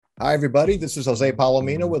Hi, everybody. This is Jose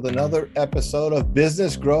Palomino with another episode of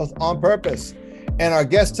Business Growth on Purpose. And our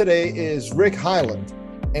guest today is Rick Heyland.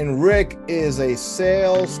 And Rick is a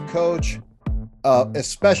sales coach,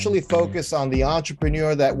 especially focused on the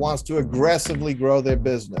entrepreneur that wants to aggressively grow their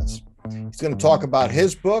business. He's going to talk about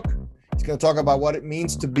his book. He's going to talk about what it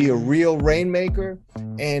means to be a real rainmaker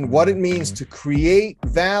and what it means to create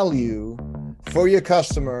value for your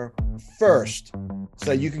customer first, so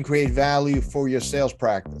that you can create value for your sales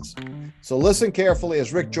practice. So listen carefully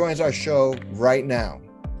as Rick joins our show right now.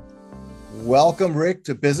 Welcome, Rick,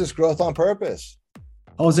 to Business Growth on Purpose.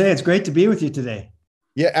 Jose, it's great to be with you today.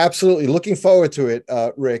 Yeah, absolutely. Looking forward to it,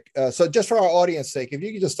 Rick. So just for our audience sake, if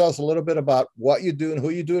you could just tell us a little bit about what you do and who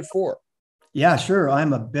you do it for. Yeah, sure.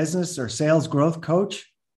 I'm a business or sales growth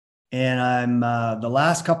coach. And I'm the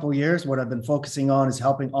last couple of years, what I've been focusing on is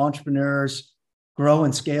helping entrepreneurs grow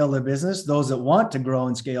and scale their business, those that want to grow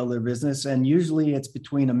and scale their business. And usually it's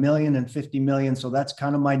between $1 million and 50 million. So that's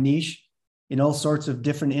kind of my niche in all sorts of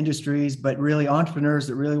different industries, but really entrepreneurs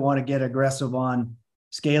that really want to get aggressive on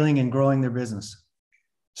scaling and growing their business.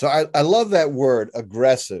 So I love that word,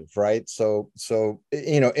 aggressive, right? So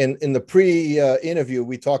in the pre-interview,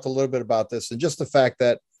 we talked a little bit about this and just the fact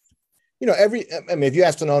that, if you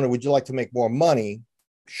asked an owner, would you like to make more money?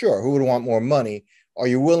 Sure. Who would want more money? Are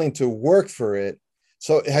you willing to work for it?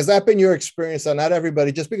 So has that been your experience that not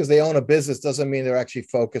everybody, just because they own a business doesn't mean they're actually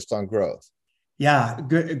focused on growth? Yeah,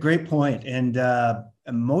 great point. And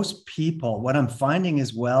most people, what I'm finding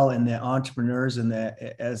as well in the entrepreneurs and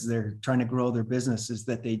as they're trying to grow their business is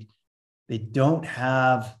that they don't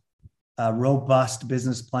have a robust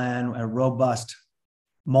business plan, a robust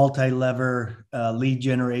multi-lever lead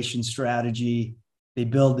generation strategy. They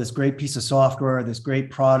build this great piece of software, this great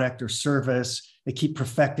product or service. They keep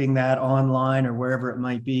perfecting that online or wherever it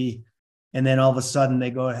might be. And then all of a sudden they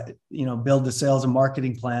go, build the sales and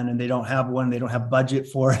marketing plan and they don't have one, they don't have budget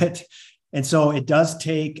for it. And so it does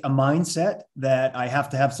take a mindset that I have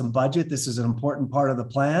to have some budget. This is an important part of the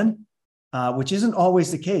plan, which isn't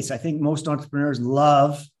always the case. I think most entrepreneurs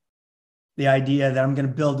love the idea that I'm going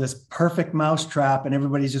to build this perfect mousetrap and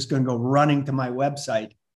everybody's just going to go running to my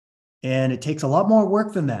website. And it takes a lot more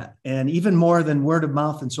work than that. And even more than word of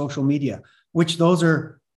mouth and social media, which those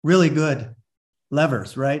are really good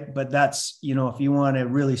levers, right? But that's, if you want to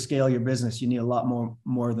really scale your business, you need a lot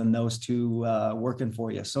more than those two working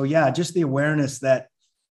for you. So yeah, just the awareness that,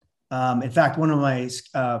 in fact, one of my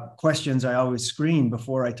questions I always screen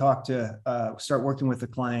before I start working with a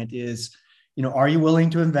client is, are you willing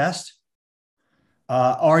to invest?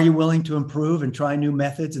 Are you willing to improve and try new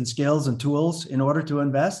methods and skills and tools in order to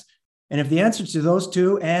invest? And if the answer to those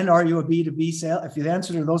two, and are you a B2B sale? If the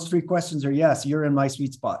answer to those three questions are yes, you're in my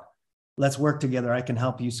sweet spot. Let's work together. I can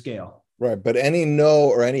help you scale. Right. But any no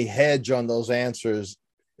or any hedge on those answers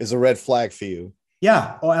is a red flag for you.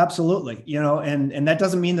 Yeah. Oh, absolutely. And that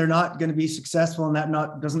doesn't mean they're not going to be successful,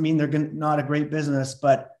 and doesn't mean they're not a great business,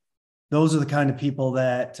 but those are the kind of people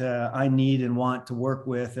that I need and want to work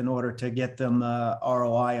with in order to get them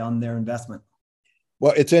ROI on their investment.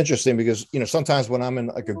 Well, it's interesting because, sometimes when I'm in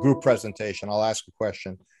like a group presentation, I'll ask a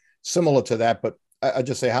question similar to that, but I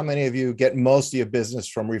just say, how many of you get most of your business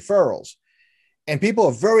from referrals? And people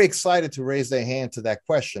are very excited to raise their hand to that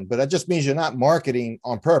question, but that just means you're not marketing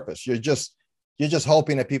on purpose. You're just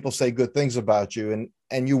hoping that people say good things about you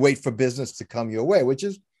and you wait for business to come your way, which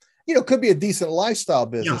is, could be a decent lifestyle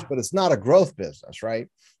business, but it's not a growth business, right?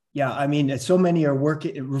 Yeah. I mean, so many are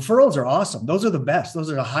working. Referrals are awesome. Those are the best.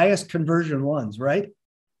 Those are the highest conversion ones, right?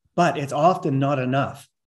 But it's often not enough.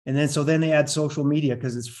 And then they add social media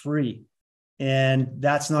because it's free. And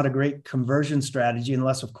that's not a great conversion strategy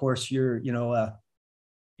unless, of course, you're,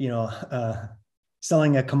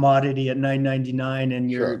 selling a commodity at $9.99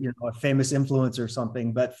 and you're, Sure. A famous influencer or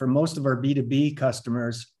something. But for most of our B2B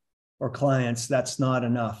customers or clients, that's not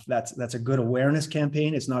enough. That's a good awareness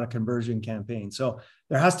campaign. It's not a conversion campaign. So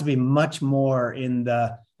there has to be much more and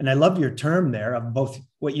I love your term there of both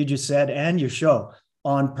what you just said and your show,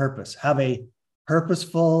 on purpose. Have a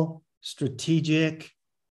purposeful, strategic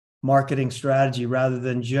marketing strategy rather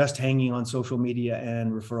than just hanging on social media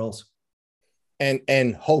and referrals.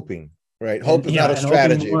 And hoping, right? Hope is not a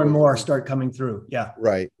strategy. More and more start coming through. Yeah.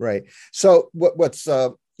 Right. So what's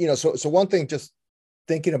so one thing, just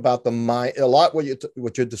thinking about the mind, a lot of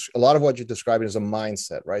what you're describing is a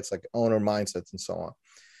mindset, right? It's like owner mindsets and so on.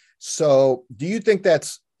 So do you think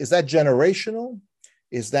is that generational?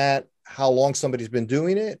 Is that how long somebody's been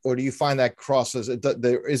doing it? Or do you find that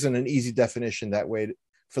there isn't an easy definition that way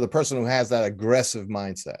for the person who has that aggressive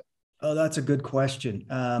mindset? Oh, that's a good question.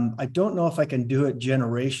 I don't know if I can do it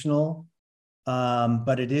generational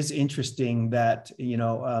But it is interesting that,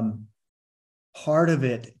 part of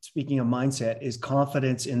it, speaking of mindset, is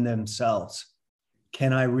confidence in themselves.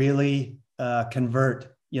 Can I really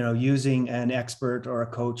convert, using an expert or a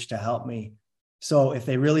coach to help me? So if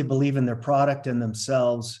they really believe in their product and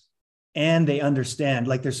themselves, and they understand,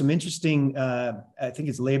 like there's some interesting, I think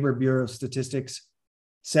it's Labor Bureau of Statistics,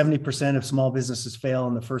 70% of small businesses fail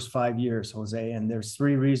in the first 5 years, Jose. And there's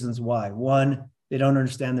 3 reasons why. One, they don't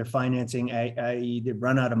understand their financing, i.e. they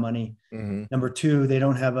run out of money. Mm-hmm. Number 2, they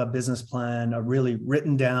don't have a business plan, a really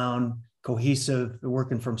written down, cohesive,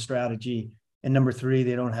 working from strategy. And number 3,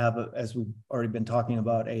 they don't have, as we've already been talking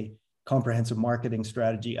about, a comprehensive marketing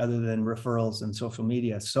strategy other than referrals and social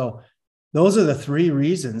media. So those are the 3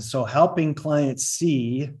 reasons. So helping clients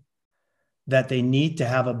see that they need to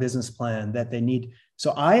have a business plan, that they need.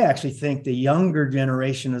 So I actually think the younger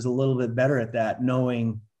generation is a little bit better at that,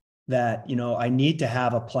 knowing that, I need to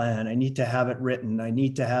have a plan. I need to have it written. I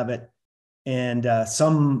need to have it. And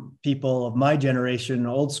some people of my generation,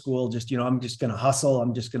 old school, just, I'm just going to hustle.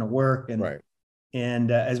 I'm just going to work. And, right.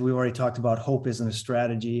 And as we already talked about, hope isn't a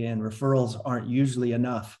strategy and referrals aren't usually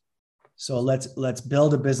enough. So let's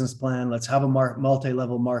build a business plan. Let's have a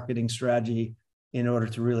multi-level marketing strategy in order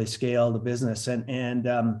to really scale the business.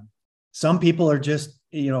 And some people are just,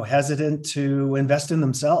 hesitant to invest in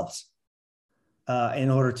themselves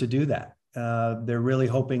in order to do that. They're really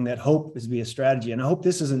hoping that hope is be a strategy. And I hope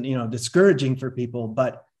this isn't, discouraging for people,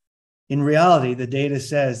 but in reality, the data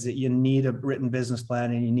says that you need a written business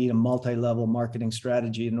plan and you need a multi-level marketing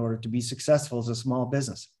strategy in order to be successful as a small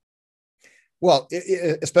business. Well,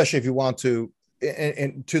 especially if you want to,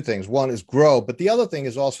 and 2 things. One is grow, but the other thing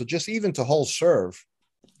is also just even to hold serve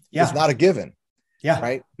is not a given. Yeah.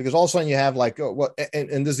 Right. Because all of a sudden you have like,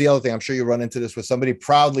 and this is the other thing. I'm sure you run into this where somebody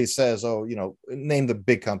proudly says, name the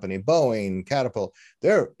big company, Boeing, Caterpillar,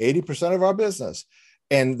 they're 80% of our business.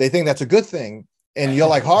 And they think that's a good thing. And you're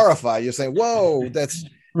like horrified. You're saying, whoa, that's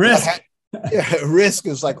risk. Risk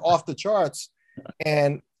is like off the charts.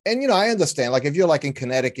 And I understand, like if you're like in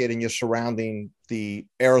Connecticut and you're surrounding the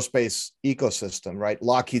aerospace ecosystem, right?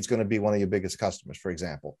 Lockheed's going to be one of your biggest customers, for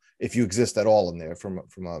example, if you exist at all in there from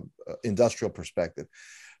a industrial perspective.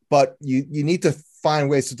 But you need to find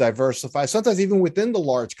ways to diversify. Sometimes even within the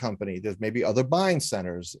large company, there's maybe other buying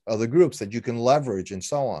centers, other groups that you can leverage and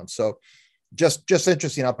so on. So just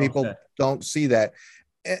interesting how people don't see that.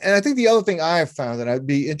 And I think the other thing I have found, and I'd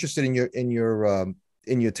be interested in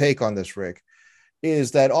your take on this, Rick,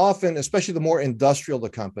 is that often, especially the more industrial the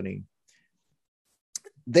company,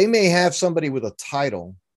 they may have somebody with a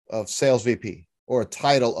title of sales VP or a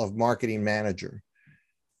title of marketing manager,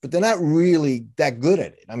 but they're not really that good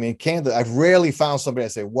at it. I mean, candidly, I've rarely found somebody I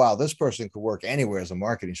say, wow, this person could work anywhere as a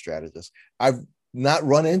marketing strategist. I've not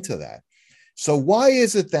run into that. So why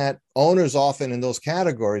is it that owners often in those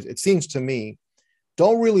categories, it seems to me,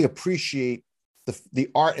 don't really appreciate the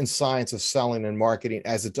art and science of selling and marketing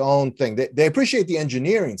as its own thing? They appreciate the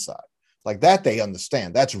engineering side, like that they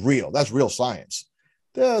understand. That's real science.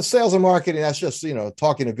 The sales and marketing, that's just,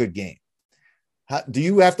 talking a good game. Do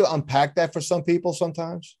you have to unpack that for some people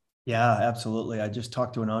sometimes? Yeah, absolutely. I just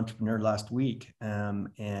talked to an entrepreneur last week,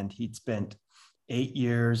 and he'd spent 8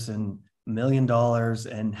 years and $1 million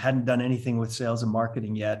and hadn't done anything with sales and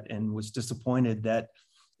marketing yet, and was disappointed that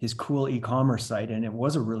his cool e-commerce site, and it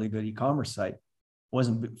was a really good e-commerce site,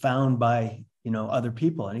 wasn't found by, other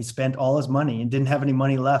people. And he spent all his money and didn't have any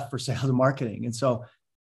money left for sales and marketing. And so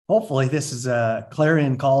hopefully this is a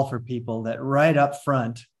clarion call for people that right up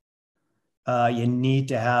front, you need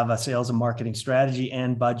to have a sales and marketing strategy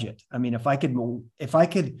and budget. I mean, if I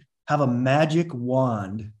could have a magic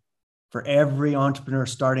wand for every entrepreneur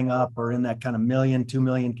starting up or in that kind of $1 million, $2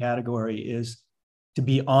 million category, is to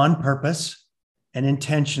be on purpose and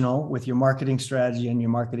intentional with your marketing strategy and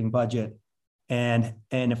your marketing budget. And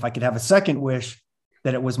if I could have a second wish,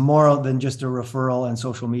 that it was more than just a referral and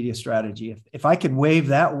social media strategy. If I could wave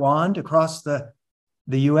that wand across the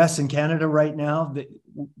US and Canada right now,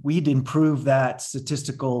 we'd improve that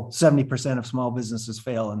statistical 70% of small businesses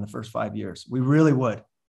fail in the first 5 years. We really would,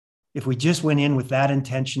 if we just went in with that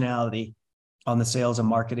intentionality on the sales and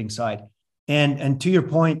marketing side. And to your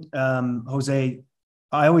point, Jose,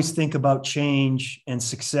 I always think about change and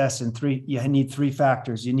success in you need 3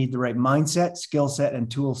 factors. You need the right mindset, skill set,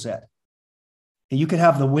 and tool set. And you could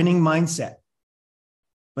have the winning mindset,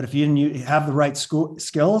 but if you didn't have the right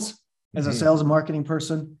skills as a sales and marketing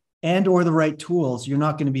person and or the right tools, you're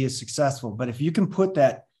not going to be as successful. But if you can put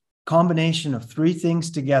that combination of 3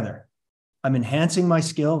 things together, I'm enhancing my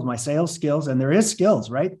skills, my sales skills, and there is skills,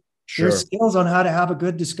 right? Sure. There's skills on how to have a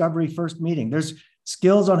good discovery first meeting.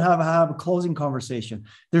 skills on how to have a closing conversation.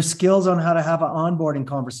 There's skills on how to have an onboarding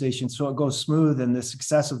conversation so it goes smooth and the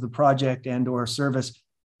success of the project and or service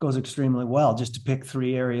goes extremely well, just to pick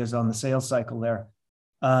 3 areas on the sales cycle there.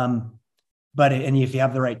 And if you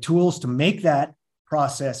have the right tools to make that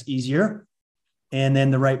process easier, and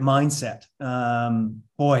then the right mindset,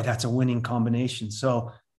 boy, that's a winning combination.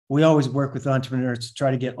 So we always work with entrepreneurs to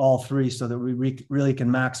try to get all 3 so that we really can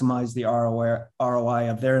maximize the ROI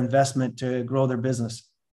of their investment to grow their business.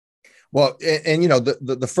 Well, and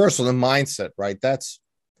the first one, the mindset, right?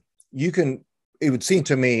 It would seem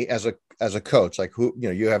to me as a coach, like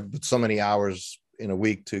you have so many hours in a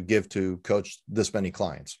week to give to coach this many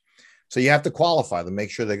clients. So you have to qualify them,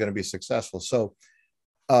 make sure they're going to be successful. So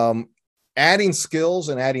adding skills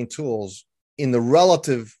and adding tools in the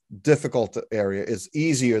relative difficult area is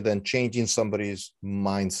easier than changing somebody's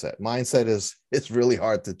mindset. Mindset it's really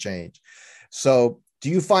hard to change. So do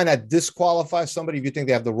you find that disqualifies somebody if you think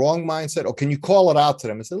they have the wrong mindset, or can you call it out to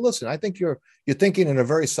them and say, listen, I think you're thinking in a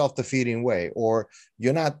very self-defeating way, or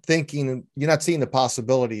you're not seeing the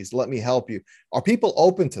possibilities. Let me help you. Are people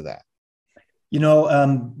open to that?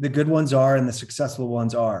 The good ones are, and the successful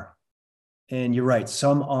ones are. And you're right.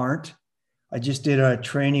 Some aren't. I just did a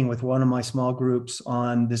training with one of my small groups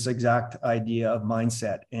on this exact idea of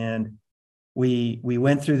mindset. And we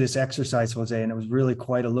went through this exercise, Jose, and it was really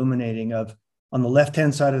quite illuminating. On the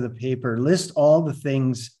left-hand side of the paper, list all the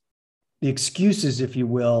things, the excuses, if you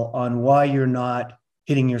will, on why you're not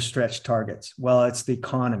hitting your stretch targets. Well, it's the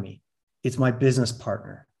economy. It's my business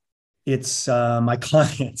partner. It's my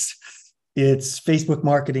clients. It's Facebook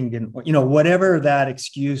marketing didn't, whatever that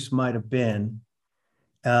excuse might have been.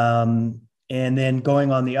 And then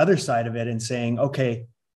going on the other side of it and saying, okay,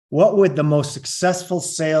 what would the most successful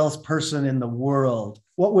salesperson in the world,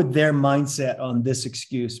 what would their mindset on this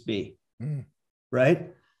excuse be?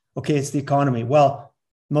 Right? Okay, it's the economy. Well,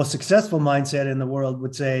 most successful mindset in the world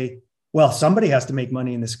would say, well, somebody has to make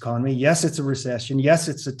money in this economy. Yes, it's a recession. Yes,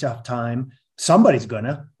 it's a tough time. Somebody's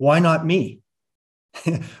gonna. Why not me?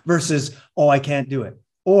 Versus, oh, I can't do it.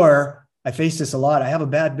 Or I face this a lot. I have a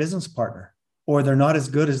bad business partner, or they're not as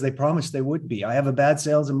good as they promised they would be. I have a bad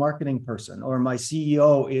sales and marketing person, or my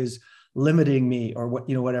CEO is limiting me, or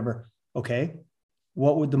whatever. Okay.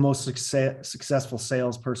 What would the most successful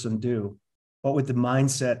salesperson do? What would the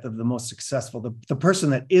mindset of the most successful, the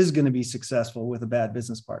person that is going to be successful with a bad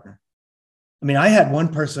business partner? I mean, I had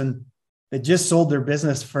one person that just sold their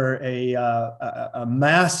business for a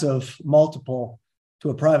massive multiple to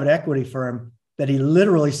a private equity firm that he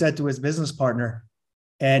literally said to his business partner,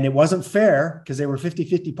 and it wasn't fair because they were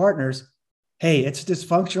 50-50 partners. Hey, it's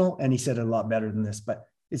dysfunctional. And he said it a lot better than this, but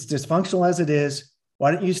it's dysfunctional as it is.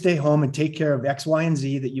 Why don't you stay home and take care of X, Y, and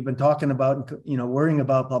Z that you've been talking about, and worrying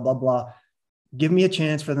about, blah, blah, blah. Give me a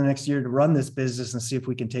chance for the next year to run this business and see if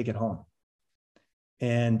we can take it home.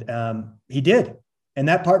 And he did. And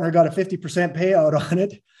that partner got a 50% payout on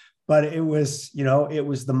it. But it was, it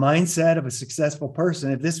was the mindset of a successful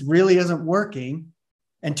person. If this really isn't working,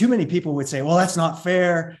 and too many people would say, well, that's not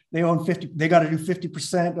fair. They own 50, they got to do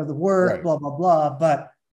 50% of the work, right, blah, blah, blah.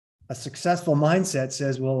 But a successful mindset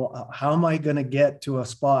says, well, how am I going to get to a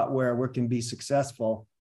spot where we can be successful?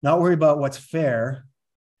 Not worry about what's fair,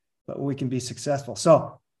 but we can be successful.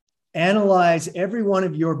 So analyze every one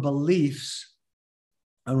of your beliefs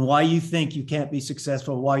on why you think you can't be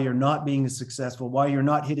successful, why you're not being successful, why you're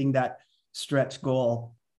not hitting that stretch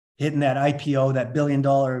goal, hitting that IPO, that $1 billion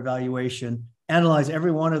evaluation. Analyze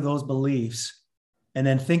every one of those beliefs, and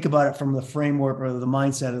then think about it from the framework or the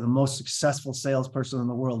mindset of the most successful salesperson in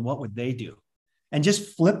the world. What would they do? And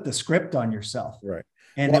just flip the script on yourself. Right.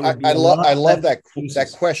 And well, I love that.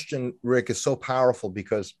 That question, Rick, is so powerful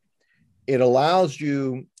because it allows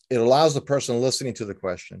the person listening to the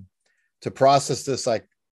question to process this like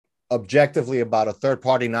objectively about a third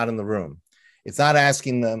party not in the room. It's not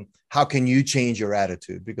asking them, how can you change your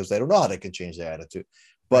attitude? Because they don't know how they can change their attitude,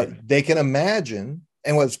 but right, they can imagine.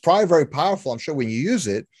 And what's probably very powerful, I'm sure when you use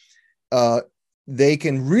it, they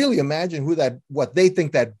can really imagine what they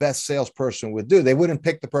think that best salesperson would do. They wouldn't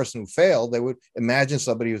pick the person who failed. They would imagine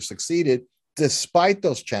somebody who succeeded despite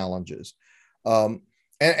those challenges. And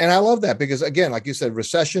I love that because, again, like you said,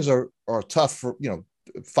 recessions are tough for,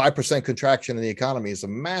 5% contraction in the economy is a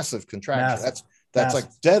massive contraction. That's like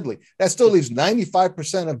deadly. That still leaves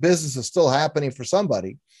 95% of businesses still happening for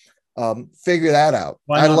somebody. Figure that out.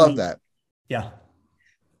 I love that. Yeah.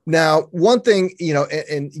 Now, one thing,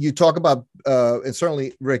 and you talk about, and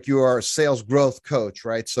certainly, Rick, you are a sales growth coach,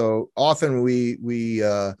 right? So often we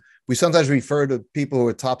sometimes refer to people who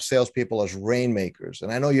are top salespeople as rainmakers.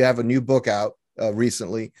 And I know you have a new book out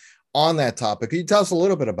recently on that topic. Can you tell us a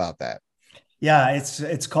little bit about that? Yeah,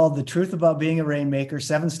 it's called The Truth About Being a Rainmaker,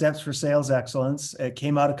 7 Steps for Sales Excellence. It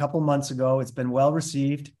came out a couple months ago. It's been well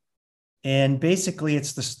received. And basically,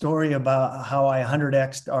 it's the story about how I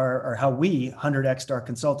 100x'd or how we 100x'd our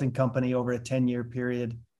consulting company over a 10-year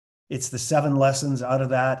period. It's the 7 lessons out of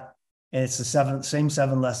that. And it's the same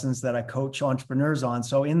 7 lessons that I coach entrepreneurs on.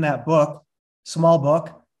 So in that book, small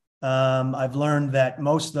book, I've learned that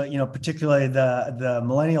most of the, particularly the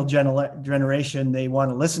millennial generation, they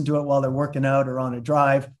want to listen to it while they're working out or on a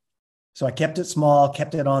drive. So I kept it small,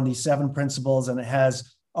 kept it on these 7 principles, and it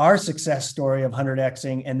has our success story of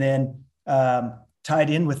 100xing, and then tied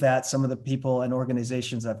in with that some of the people and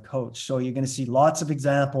organizations I've coached. So you're going to see lots of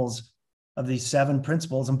examples of these 7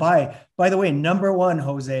 principles. And by the way, number one,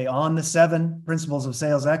 Jose, on the 7 principles of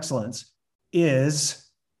sales excellence is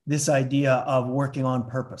this idea of working on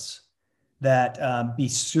purpose. That be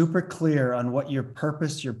super clear on what your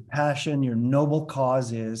purpose, your passion, your noble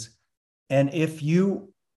cause is. And if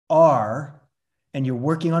you are, and you're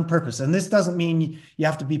working on purpose, and this doesn't mean you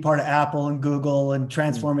have to be part of Apple and Google and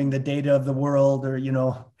transforming the data of the world, or,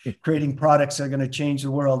 creating products that are going to change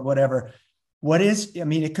the world, whatever.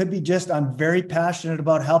 It could be just, I'm very passionate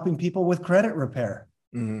about helping people with credit repair.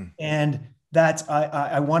 Mm-hmm. And that's,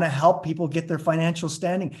 I want to help people get their financial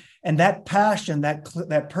standing. And that passion,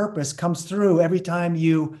 that purpose comes through every time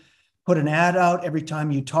you put an ad out, every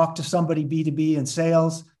time you talk to somebody B2B in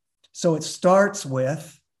sales. So it starts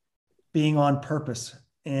with being on purpose.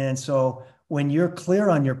 And so when you're clear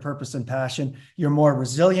on your purpose and passion, you're more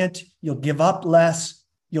resilient, you'll give up less,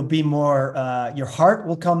 you'll be more, your heart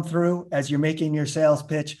will come through as you're making your sales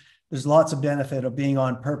pitch. There's lots of benefit of being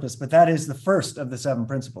on purpose, but that is the first of the 7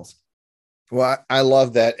 principles. Well, I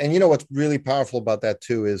love that. And what's really powerful about that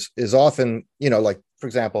too is often, like, for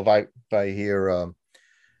example, if I hear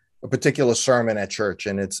a particular sermon at church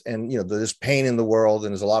and there's pain in the world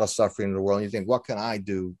and there's a lot of suffering in the world, and you think, what can I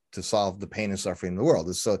do to solve the pain and suffering in the world?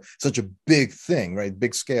 It's such a big thing, right?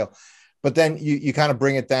 Big scale. But then you kind of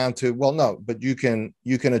bring it down to, well, no, but you can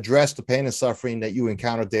address the pain and suffering that you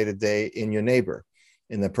encounter day to day in your neighbor,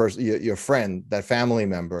 in the person, your friend, that family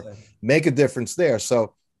member, make a difference there.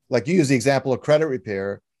 So, like, you use the example of credit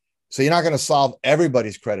repair. So you're not going to solve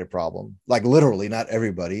everybody's credit problem, like literally not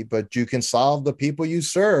everybody, but you can solve the people you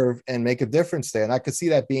serve and make a difference there. And I could see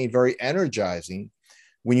that being very energizing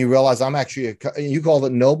when you realize I'm actually, you call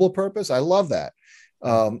it noble purpose. I love that.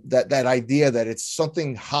 That idea that it's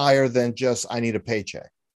something higher than just, I need a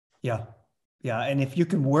paycheck. Yeah. Yeah. And if you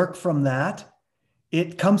can work from that,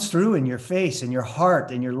 it comes through in your face, in your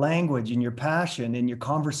heart, in your language, in your passion, in your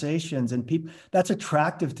conversations, and people, that's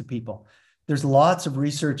attractive to people. There's lots of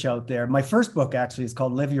research out there. My first book actually is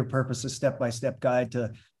called Live Your Purpose, a step-by-step guide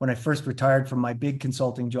to when I first retired from my big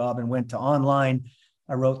consulting job and went to online.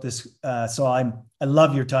 I wrote this. So I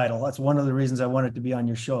love your title. That's one of the reasons I wanted to be on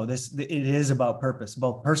your show. It is about purpose,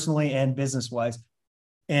 both personally and business-wise.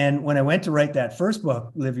 And when I went to write that first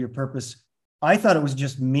book, Live Your Purpose, I thought it was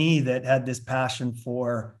just me that had this passion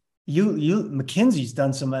for you. McKinsey's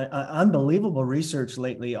done some unbelievable research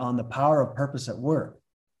lately on the power of purpose at work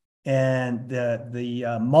and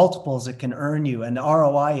the multiples it can earn you and the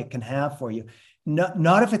ROI it can have for you.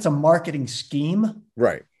 Not if it's a marketing scheme,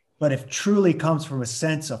 right? But if truly comes from a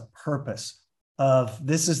sense of purpose, of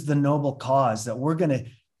this is the noble cause that we're going to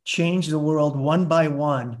change the world one by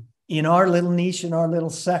one in our little niche, in our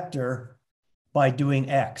little sector, by doing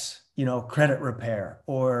X. Credit repair,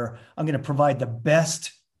 or I'm going to provide the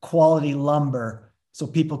best quality lumber so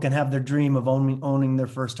people can have their dream of owning their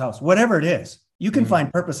first house. Whatever it is, you can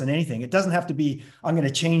find purpose in anything. It doesn't have to be, I'm going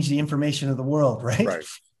to change the information of the world, right?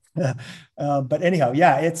 But anyhow,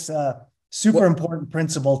 yeah, it's a super important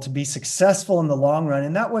principle to be successful in the long run.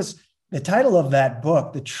 And that was the title of that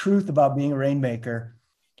book, The Truth About Being a Rainmaker.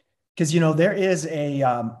 Because, there is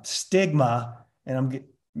a stigma, and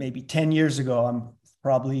maybe 10 years ago, I'm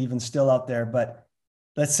probably even still out there, but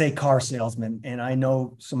let's say car salesman. And I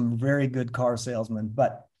know some very good car salesmen,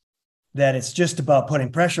 but that it's just about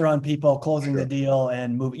putting pressure on people, closing the deal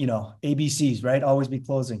and move, ABCs, right? Always be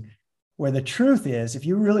closing. Where the truth is, if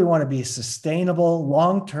you really want to be a sustainable,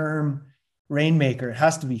 long-term rainmaker, it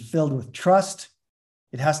has to be filled with trust.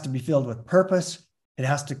 It has to be filled with purpose. It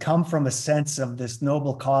has to come from a sense of this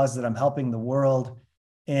noble cause that I'm helping the world.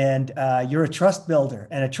 And you're a trust builder.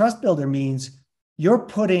 And a trust builder means you're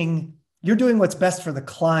doing what's best for the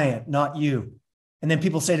client, not you. And then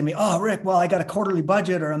people say to me, oh, Rick, well, I got a quarterly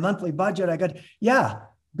budget or a monthly budget. Yeah,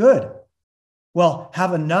 good. Well,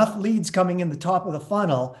 have enough leads coming in the top of the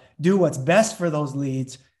funnel, do what's best for those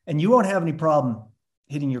leads, and you won't have any problem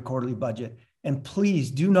hitting your quarterly budget. And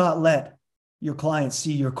please do not let your clients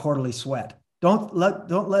see your quarterly sweat. Don't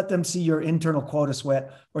let them see your internal quota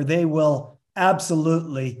sweat, or they will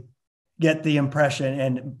absolutely get the impression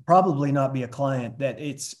and probably not be a client that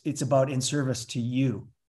it's about in service to you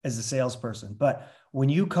as a salesperson. But when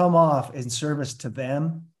you come off in service to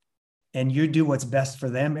them and you do what's best for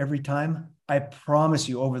them every time, I promise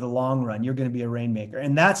you over the long run, you're going to be a rainmaker.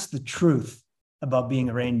 And that's the truth about being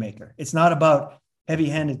a rainmaker. It's not about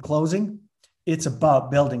heavy-handed closing. It's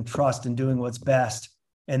about building trust and doing what's best.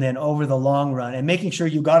 And then over the long run and making sure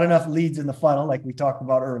you got enough leads in the funnel, like we talked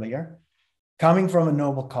about earlier, coming from a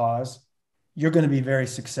noble cause, you're going to be very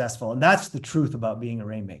successful. And that's the truth about being a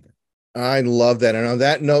rainmaker. I love that. And on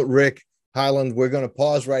that note, Rick Heyland, we're going to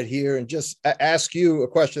pause right here and just ask you a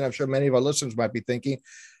question I'm sure many of our listeners might be thinking.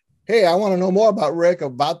 Hey, I want to know more about Rick,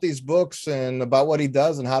 about these books and about what he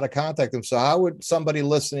does and how to contact him. So how would somebody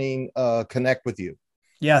listening connect with you?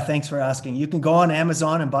 Yeah, thanks for asking. You can go on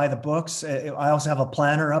Amazon and buy the books. I also have a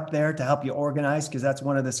planner up there to help you organize, because that's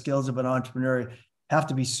one of the skills of an entrepreneur. You have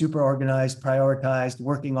to be super organized, prioritized,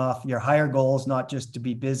 working off your higher goals, not just to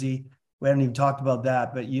be busy. We haven't even talked about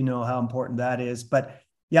that, but you know how important that is. But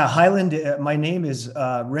yeah, Heyland, my name is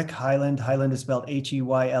Rick Heyland. Heyland is spelled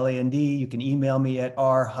Heyland. You can email me at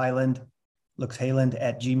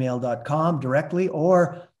rheyland@gmail.com directly,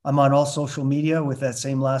 or I'm on all social media with that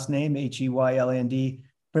same last name, Heyland.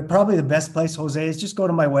 But probably the best place, Jose, is just go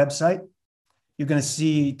to my website. You're going to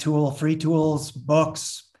see free tools,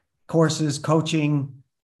 books, courses, coaching,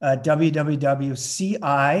 www.CI,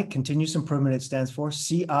 continuous improvement, it stands for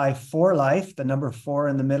CI for life, the number 4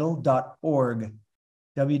 in the middle, .org.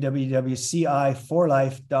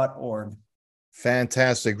 www.ci4life.org.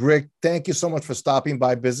 Fantastic. Rick, thank you so much for stopping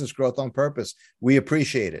by Business Growth on Purpose. We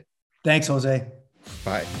appreciate it. Thanks, Jose.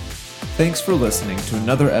 Bye. Thanks for listening to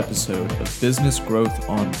another episode of Business Growth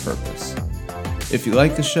on Purpose. If you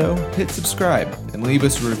like the show, hit subscribe and leave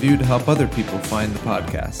us a review to help other people find the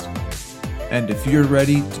podcast. And if you're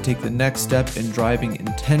ready to take the next step in driving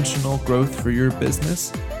intentional growth for your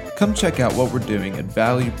business, come check out what we're doing at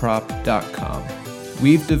valueprop.com.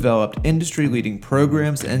 We've developed industry-leading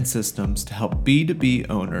programs and systems to help B2B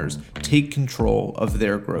owners take control of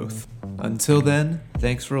their growth. Until then,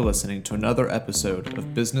 thanks for listening to another episode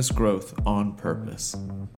of Business Growth on Purpose.